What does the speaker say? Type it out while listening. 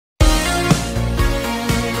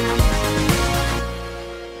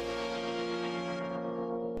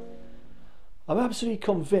I'm absolutely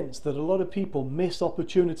convinced that a lot of people miss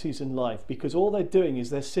opportunities in life because all they're doing is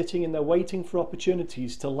they're sitting and they're waiting for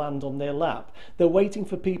opportunities to land on their lap. They're waiting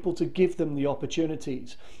for people to give them the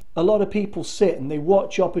opportunities. A lot of people sit and they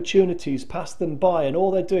watch opportunities pass them by, and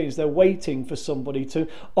all they're doing is they're waiting for somebody to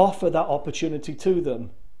offer that opportunity to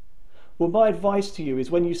them. Well, my advice to you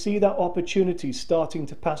is when you see that opportunity starting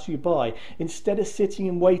to pass you by, instead of sitting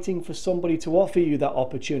and waiting for somebody to offer you that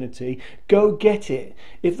opportunity, go get it.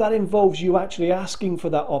 If that involves you actually asking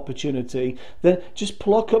for that opportunity, then just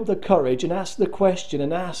pluck up the courage and ask the question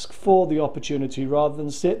and ask for the opportunity rather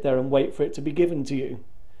than sit there and wait for it to be given to you.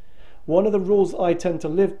 One of the rules I tend to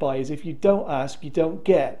live by is if you don't ask, you don't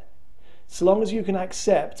get. So long as you can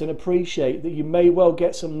accept and appreciate that you may well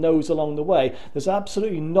get some no's along the way, there's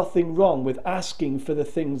absolutely nothing wrong with asking for the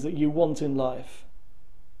things that you want in life.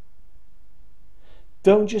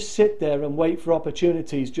 Don't just sit there and wait for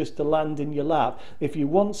opportunities just to land in your lap. If you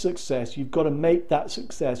want success, you've got to make that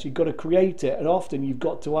success. You've got to create it, and often you've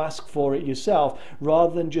got to ask for it yourself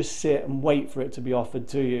rather than just sit and wait for it to be offered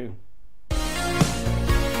to you.